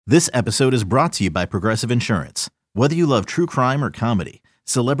This episode is brought to you by Progressive Insurance. Whether you love true crime or comedy,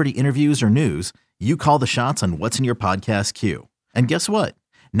 celebrity interviews or news, you call the shots on what's in your podcast queue. And guess what?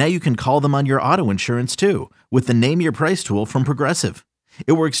 Now you can call them on your auto insurance too with the Name Your Price tool from Progressive.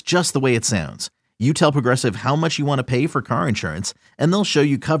 It works just the way it sounds. You tell Progressive how much you want to pay for car insurance, and they'll show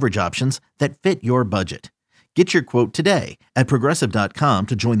you coverage options that fit your budget. Get your quote today at Progressive.com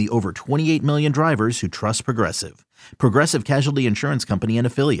to join the over 28 million drivers who trust Progressive. Progressive Casualty Insurance Company and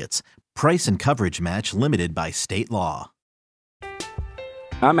Affiliates. Price and coverage match limited by state law.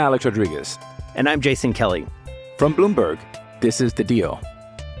 I'm Alex Rodriguez. And I'm Jason Kelly. From Bloomberg, this is The Deal.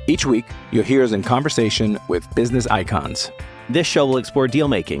 Each week, you'll hear us in conversation with business icons. This show will explore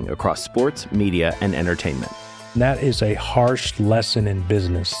deal-making across sports, media, and entertainment. That is a harsh lesson in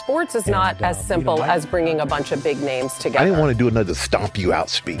business. Sports is not as simple as bringing a bunch of big names together. I didn't want to do another stomp you out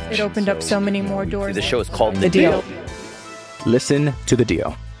speech. It opened up so many more doors. The show is called The Deal. Listen to The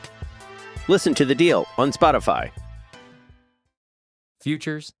Deal. Listen to The Deal on Spotify.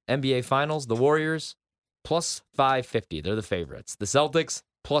 Futures, NBA Finals, the Warriors, plus 550. They're the favorites. The Celtics,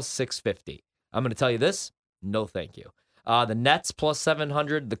 plus 650. I'm going to tell you this, no thank you. The Nets, plus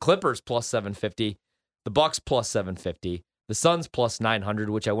 700. The Clippers, plus 750. The Bucks, plus 750. The Suns, plus 900,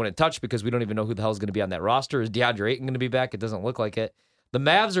 which I wouldn't touch because we don't even know who the hell is going to be on that roster. Is DeAndre Ayton going to be back? It doesn't look like it. The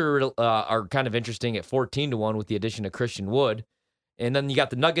Mavs are kind of interesting at 14-1 with the addition of Christian Wood. And then you got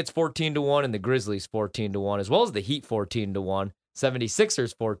the Nuggets 14-1 and the Grizzlies 14-1, as well as the Heat 14-1.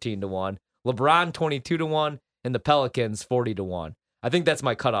 76ers 14-1, LeBron 22-1, and the Pelicans 40-1. I think that's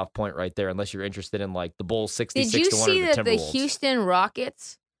my cutoff point right there, unless you're interested in like the Bulls 66-1 or the Timberwolves. Did you see that the Houston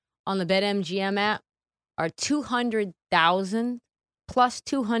Rockets on the BetMGM app are 200,000 plus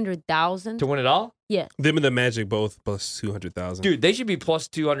 200,000 to win it all? Yeah. Them and the Magic both plus 200,000. Dude, they should be plus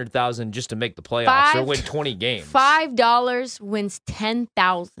 200,000 just to make the playoffs or win 20 games. $5 wins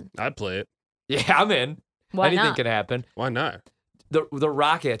 10,000. I'd play it. Yeah, I'm in. Why Anything not? can happen. Why not? The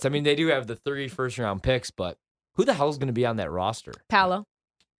Rockets, I mean, they do have the 3 first-round picks, but who the hell is going to be on that roster? Paolo,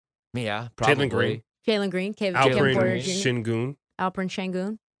 Yeah, probably. Jalen Green, Kevin Alperen Porter Jr., Şengün. Alperen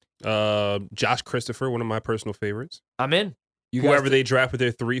Şengün. Josh Christopher, one of my personal favorites. I'm in. Whoever they draft with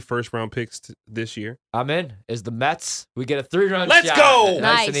their 3 first-round picks this year. I'm in. Is the Mets. We get a 3-run shot. Let's go!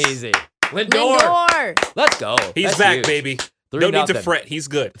 Nice and easy. Lindor. Let's go. He's That's back, huge. baby. 3-0. No need to fret. He's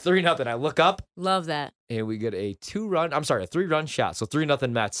good. 3-0. I look up. Love that. And we get a 3-run shot. So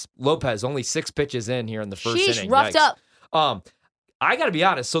 3-0 Mets. Lopez only 6 pitches in here in the first inning. Roughed Yikes. up. I got to be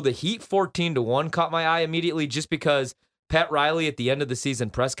honest. So the Heat 14-1 caught my eye immediately just because Pat Riley at the end of the season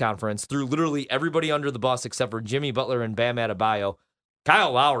press conference threw literally everybody under the bus except for Jimmy Butler and Bam Adebayo.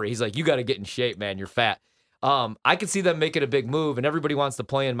 Kyle Lowry, he's like, you got to get in shape, man. You're fat. I could see them making a big move, and everybody wants to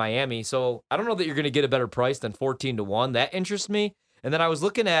play in Miami. So I don't know that you're going to get a better price than 14-1. That interests me. And then I was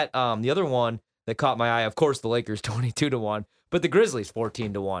looking at the other one that caught my eye. Of course, the Lakers 22-1, but the Grizzlies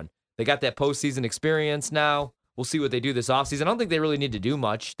 14-1. They got that postseason experience now. We'll see what they do this offseason. I don't think they really need to do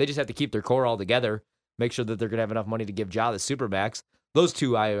much. They just have to keep their core all together, make sure that they're going to have enough money to give Ja the Supermax. Those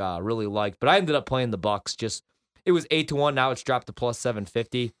two I really liked, but I ended up playing the Bucks. It was 8-1. Now it's dropped to plus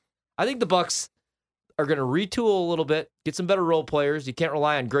 750. I think the Bucks are going to retool a little bit, get some better role players. You can't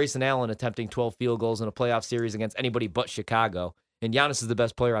rely on Grayson Allen attempting 12 field goals in a playoff series against anybody but Chicago. And Giannis is the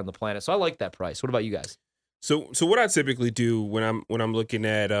best player on the planet, so I like that price. What about you guys? So what I typically do when I'm looking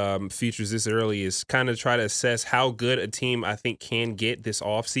at features this early is kind of try to assess how good a team I think can get this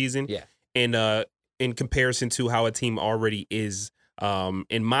offseason. Yeah. And in comparison to how a team already is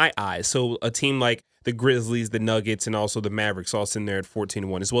in my eyes. So a team like the Grizzlies, the Nuggets, and also the Mavericks all sitting there at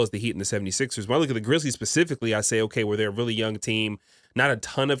 14-1, as well as the Heat and the 76ers. When I look at the Grizzlies specifically, I say, okay, well, they're a really young team, not a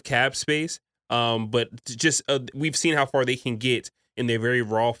ton of cap space, but just we've seen how far they can get in their very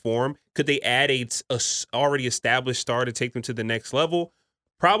raw form. Could they add a already established star to take them to the next level?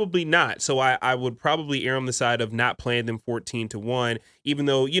 Probably not. So I would probably err on the side of not playing them 14-1, even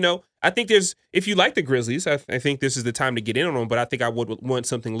though, I think if you like the Grizzlies, I think this is the time to get in on them, but I think I would want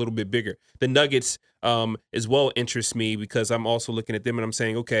something a little bit bigger. The Nuggets as well interest me because I'm also looking at them and I'm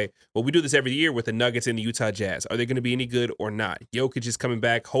saying, okay, well, we do this every year with the Nuggets and the Utah Jazz. Are they going to be any good or not? Jokic is coming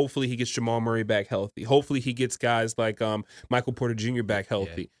back. Hopefully he gets Jamal Murray back healthy. Hopefully he gets guys like Michael Porter Jr. back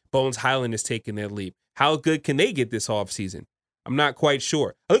healthy. Yeah. Bones Highland is taking that leap. How good can they get this offseason? I'm not quite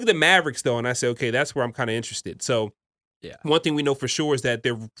sure. I look at the Mavericks, though, and I say, okay, that's where I'm kind of interested. So yeah, one thing we know for sure is that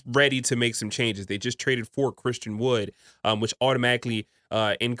they're ready to make some changes. They just traded for Christian Wood, which automatically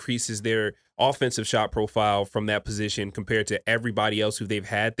increases their offensive shot profile from that position compared to everybody else who they've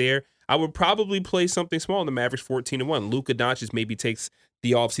had there. I would probably play something small in the Mavericks 14-1. Luka Doncic maybe takes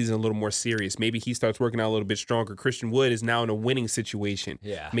the offseason a little more serious. Maybe he starts working out a little bit stronger. Christian Wood is now in a winning situation.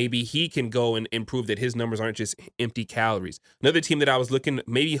 Yeah. Maybe he can go and prove that his numbers aren't just empty calories. Another team that I was looking,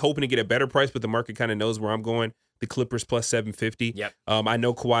 maybe hoping to get a better price, but the market kind of knows where I'm going. The Clippers plus 750. Yep. I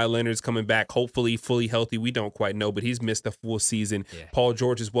know Kawhi Leonard's coming back, hopefully fully healthy. We don't quite know, but he's missed a full season. Yeah. Paul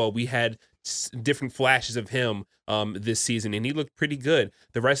George as well. We had different flashes of him this season, and he looked pretty good.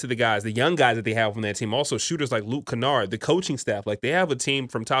 The rest of the guys, the young guys that they have on that team, also shooters like Luke Kennard, the coaching staff, like they have a team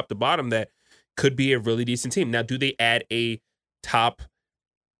from top to bottom that could be a really decent team. Now, do they add a top,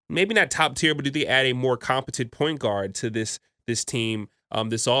 maybe not top tier, but do they add a more competent point guard to this team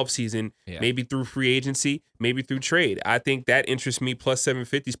this offseason, maybe through free agency, maybe through trade? I think that interests me. Plus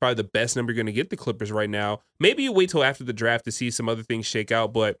 750 is probably the best number you're going to get the Clippers right now. Maybe you wait till after the draft to see some other things shake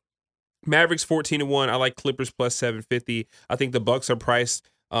out, but Mavericks 14-1. I like Clippers plus 750. I think the Bucks are priced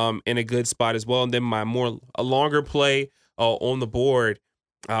in a good spot as well. And then a longer play on the board.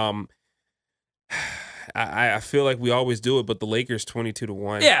 I feel like we always do it, but the Lakers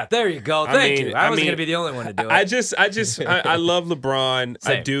 22-1. Yeah, there you go. Thank you. I wasn't going to be the only one to do it. I love LeBron.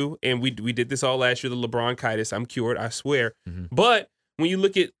 Same. I do, and we did this all last year. The LeBron-citis. I'm cured. I swear. Mm-hmm. But when you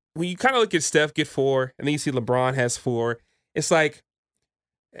kind of look at Steph get 4, and then you see LeBron has 4, it's like,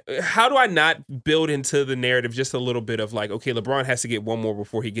 how do I not build into the narrative just a little bit of like, okay, LeBron has to get one more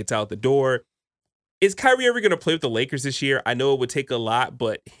before he gets out the door? Is Kyrie ever going to play with the Lakers this year? I know it would take a lot,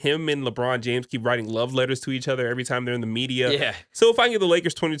 but him and LeBron James keep writing love letters to each other every time they're in the media. Yeah. So if I can get the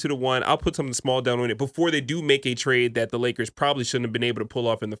Lakers 22-1, I'll put something small down on it before they do make a trade that the Lakers probably shouldn't have been able to pull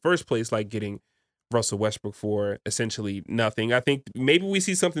off in the first place, like getting Russell Westbrook for essentially nothing. I think maybe we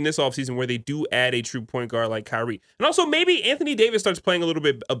see something this offseason where they do add a true point guard like Kyrie. And also maybe Anthony Davis starts playing a little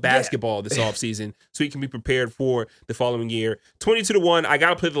bit of basketball this offseason so he can be prepared for the following year. 22-1, I got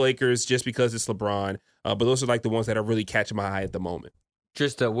to play the Lakers just because it's LeBron. But those are like the ones that are really catching my eye at the moment.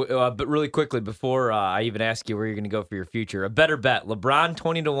 Just but really quickly before I even ask you where you're going to go for your future, a better bet: LeBron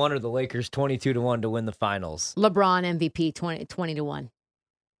 20-1 or the Lakers 22-1 to win the finals. LeBron MVP 20-1.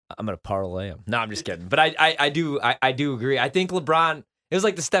 I'm going to parlay him. No, I'm just kidding. But I do agree. I think LeBron, it was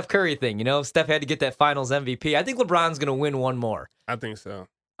like the Steph Curry thing, you know? Steph had to get that finals MVP. I think LeBron's going to win one more. I think so.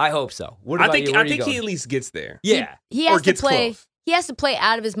 I hope so. What about you? I think he at least gets there. Yeah. He has to play. Close. He has to play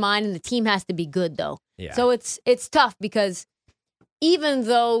out of his mind, and the team has to be good, though. Yeah. So it's tough because even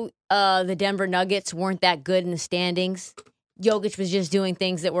though the Denver Nuggets weren't that good in the standings, Jokic was just doing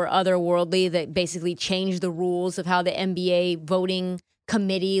things that were otherworldly that basically changed the rules of how the NBA voting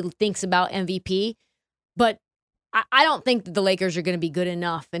committee thinks about MVP. But I don't think that the Lakers are going to be good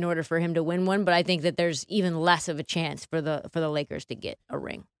enough in order for him to win one, but I think that there's even less of a chance for the Lakers to get a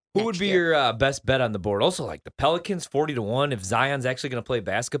ring. Who would be your best bet on the board? Also, like the Pelicans 40-1. If Zion's actually going to play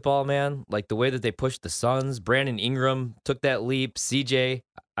basketball, man, like the way that they pushed the Suns, Brandon Ingram took that leap. CJ,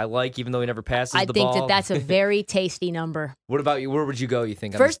 I like, even though he never passes the ball. I think that's a very tasty number. What about you? Where would you go, you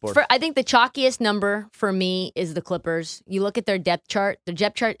think, on this board? I think the chalkiest number for me is the Clippers. You look at their depth chart. Their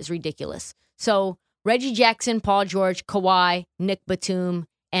depth chart is ridiculous. So Reggie Jackson, Paul George, Kawhi, Nick Batum,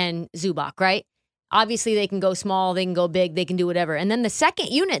 and Zubac, right? Obviously, they can go small, they can go big, they can do whatever. And then the second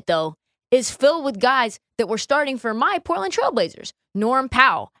unit, though, is filled with guys that were starting for my Portland Trailblazers. Norm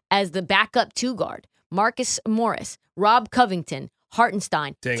Powell as the backup 2 guard, Marcus Morris, Rob Covington,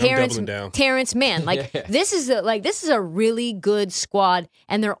 Hartenstein, Terrence Mann. Like this is a really good squad,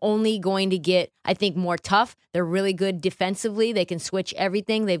 and they're only going to get, I think, more tough. They're really good defensively. They can switch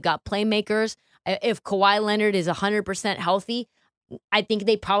everything. They've got playmakers. If Kawhi Leonard is 100% healthy, I think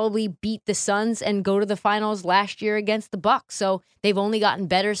they probably beat the Suns and go to the finals last year against the Bucks. So they've only gotten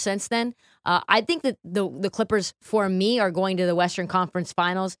better since then. I think that the Clippers, for me, are going to the Western Conference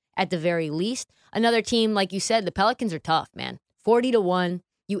Finals at the very least. Another team, like you said, the Pelicans are tough, man. 40-1.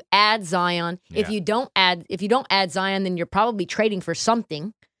 You add Zion. Yeah. If you don't add Zion, then you're probably trading for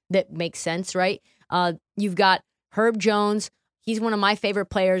something that makes sense, right? You've got Herb Jones. He's one of my favorite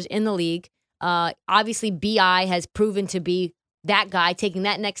players in the league. Obviously, B.I. has proven to be that guy, taking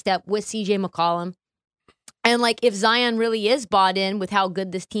that next step with C.J. McCollum. And, like, if Zion really is bought in with how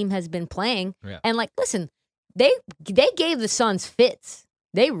good this team has been playing, and, like, listen, they gave the Suns fits.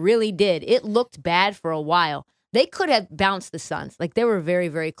 They really did. It looked bad for a while. They could have bounced the Suns. Like, they were very,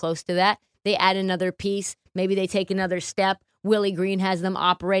 very close to that. They add another piece. Maybe they take another step. Willie Green has them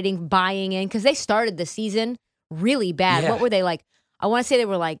operating, buying in, because they started the season really bad. Yeah. What were they like? I want to say they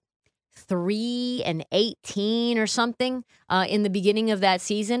were like 3-18 or something in the beginning of that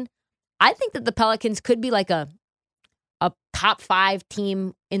season. I think that the Pelicans could be like a top 5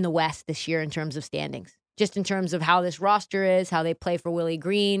 team in the West this year in terms of standings, just in terms of how this roster is, how they play for Willie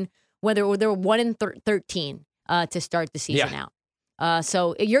Green, whether they're 1-13 to start the season out.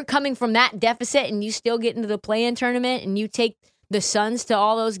 So you're coming from that deficit and you still get into the play-in tournament and you take the Suns to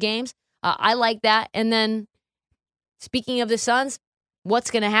all those games. I like that. And then speaking of the Suns,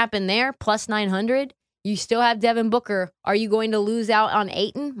 what's going to happen there? Plus 900. You still have Devin Booker. Are you going to lose out on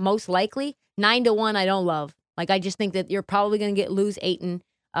Ayton? Most likely. 9-1, I don't love. I just think that you're probably going to lose Ayton.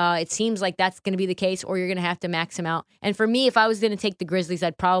 It seems like that's going to be the case, or you're going to have to max him out. And for me, if I was going to take the Grizzlies,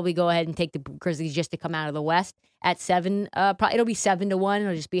 I'd probably go ahead and take the Grizzlies just to come out of the West at 7. It'll be 7-1.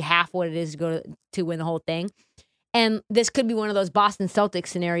 It'll just be half what it is to go to win the whole thing. And this could be one of those Boston Celtics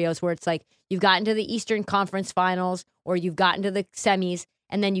scenarios where it's like you've gotten to the Eastern Conference Finals or you've gotten to the semis,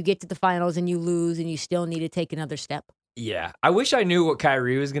 and then you get to the finals and you lose and you still need to take another step. Yeah, I wish I knew what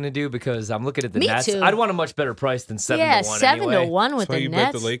Kyrie was going to do because I'm looking at the Me Nets. too. I'd want a much better price than 7-1. Yeah, 7-1 with the you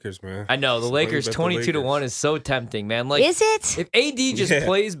Nets. bet the Lakers, man. I know the That's why you Lakers bet the 22-1 is so tempting, man. Is it? If AD just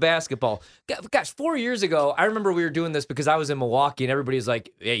plays basketball, gosh, 4 years ago, I remember we were doing this because I was in Milwaukee and everybody was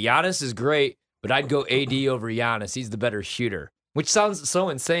like, "Yeah, Giannis is great, but I'd go AD over Giannis. He's the better shooter," which sounds so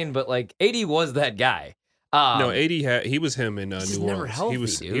insane, but AD was that guy. No, AD he was him in New never Orleans.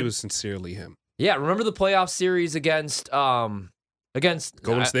 healthy, He was sincerely him. Yeah, remember the playoff series against Golden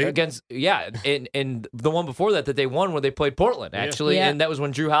State? And the one before that they won where they played Portland, actually. Yeah. And that was when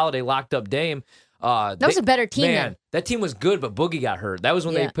Drew Holiday locked up Dame. That was a better team then. That team was good, but Boogie got hurt. That was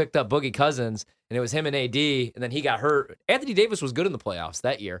when they Yeah. picked up Boogie Cousins, and it was him and AD, and then he got hurt. Anthony Davis was good in the playoffs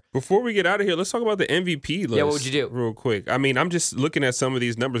that year. Before we get out of here, let's talk about the MVP list. Yeah, what would you do? Real quick. I mean, I'm just looking at some of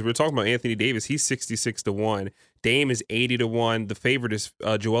these numbers. We're talking about Anthony Davis. He's 66-1. Dame is 80-1. The favorite is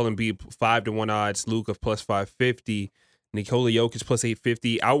Joel Embiid, 5-1 odds. Luka plus 550. Nikola Jokic plus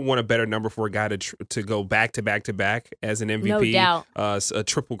 850. I would want a better number for a guy to go back to back to back as an MVP. No doubt. A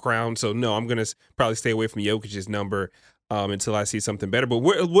triple crown. So no, I'm gonna probably stay away from Jokic's number until I see something better. But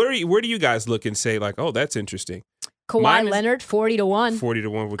where do you guys look and say oh, that's interesting? Kawhi Leonard 40-1.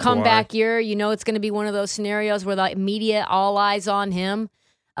 40-1 with Comeback Kawhi. year. It's going to be one of those scenarios where the media all eyes on him.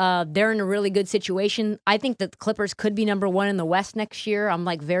 They're in a really good situation. I think that the Clippers could be number 1 in the West next year. I'm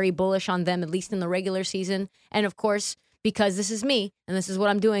very bullish on them, at least in the regular season. And of course, because this is me and this is what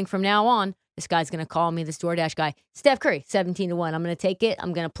I'm doing from now on, this guy's going to call me, this DoorDash guy, Steph Curry, 17-1. I'm going to take it.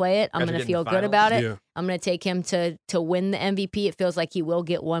 I'm going to play it. I'm going to feel good about it. Yeah. I'm going to take him to win the MVP. It feels like he will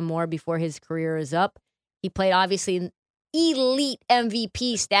get one more before his career is up. He played, obviously, in elite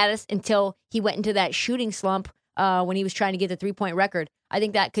MVP status until he went into that shooting slump when he was trying to get the three-point record. I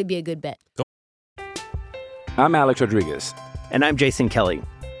think that could be a good bet. I'm Alex Rodriguez. And I'm Jason Kelly.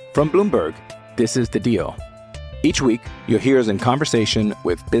 From Bloomberg, this is The Deal. Each week, you'll hear us in conversation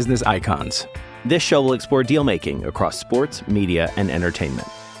with business icons. This show will explore deal making across sports, media, and entertainment.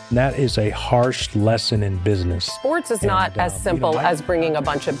 And that is a harsh lesson in business. Sports is not as simple as bringing a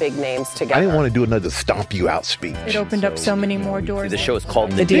bunch of big names together. I didn't want to do another stomp you out speech. It opened up so many more doors. The show is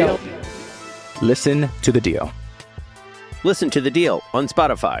called The Deal. Listen to The Deal. Listen to The Deal on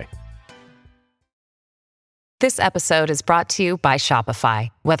Spotify. This episode is brought to you by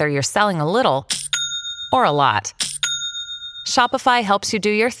Shopify. Whether you're selling a little or a lot, Shopify helps you do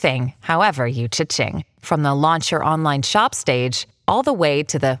your thing, however you cha-ching. From the launch your online shop stage, all the way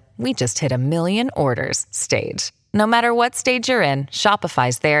to the we just hit 1 million orders stage. No matter what stage you're in,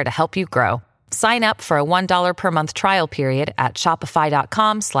 Shopify's there to help you grow. Sign up for a $1 per month trial period at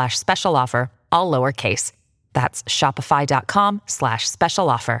shopify.com/special offer, all lowercase. That's shopify.com/special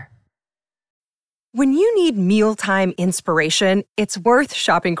offer. When you need mealtime inspiration, it's worth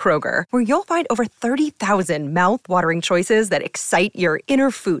shopping Kroger, where you'll find over 30,000 mouth-watering choices that excite your inner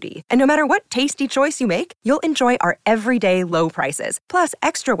foodie. And no matter what tasty choice you make, you'll enjoy our everyday low prices, plus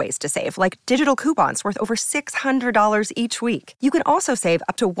extra ways to save, like digital coupons worth over $600 each week. You can also save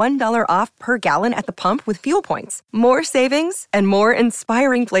up to $1 off per gallon at the pump with fuel points. More savings and more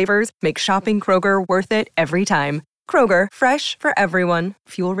inspiring flavors make shopping Kroger worth it every time. Kroger, fresh for everyone.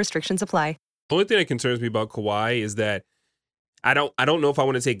 Fuel restrictions apply. The only thing that concerns me about Kawhi is that I don't know if I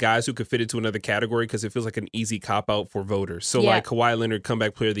want to take guys who could fit into another category because it feels like an easy cop-out for voters. So like Kawhi Leonard,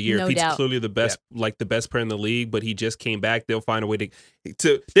 comeback player of the year. No If he's doubt. clearly the best, like the best player in the league, but he just came back, they'll find a way to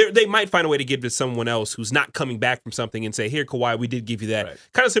they might find a way to give to someone else who's not coming back from something and say, here, Kawhi, we did give you that. Right.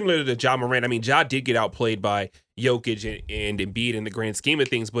 Kind of similar to Ja Morant. I mean, Ja did get outplayed by Jokic and Embiid in the grand scheme of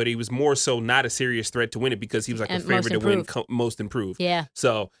things, but he was more so not a serious threat to win it because he was like And a favorite to win most most improved. Yeah.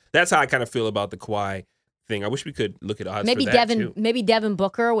 So that's how I kind of feel about the Kawhi thing. I wish we could look at odds Maybe for that too. Devin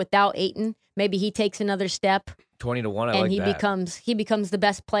Booker without Ayton. Maybe he takes another step. 20 to 1. I and like he that. becomes the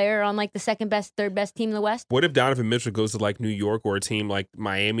best player on like the second best, third best team in the West. What if Donovan Mitchell goes to like New York or a team like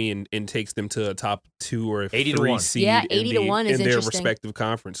Miami and takes them to a top 2 or 80 to 3 1. seed Yeah, 80 to 1 is in their interesting. respective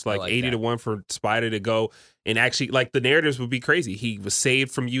conference? Like, like 80 that. to 1 for Spider to go and actually, like, the narratives would be crazy. He was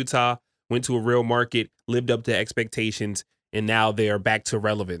saved from Utah, went to a real market, lived up to expectations, and now they are back to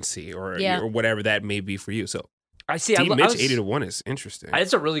relevancy or whatever that may be for you. So I see. Team Mitch 80 to 1 is interesting.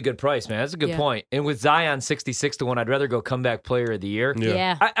 That's a really good price, man. That's a good point. And with Zion 66 to 1, I'd rather go comeback player of the year.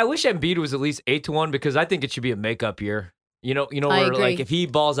 Yeah. I wish Embiid was at least 8 to 1 because I think it should be a makeup year. You know, I where agree. like if he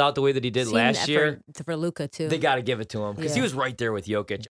balls out the way that he did Seen last that year, for Luka too. they got to give it to him because he Yeah. was right there with Jokic.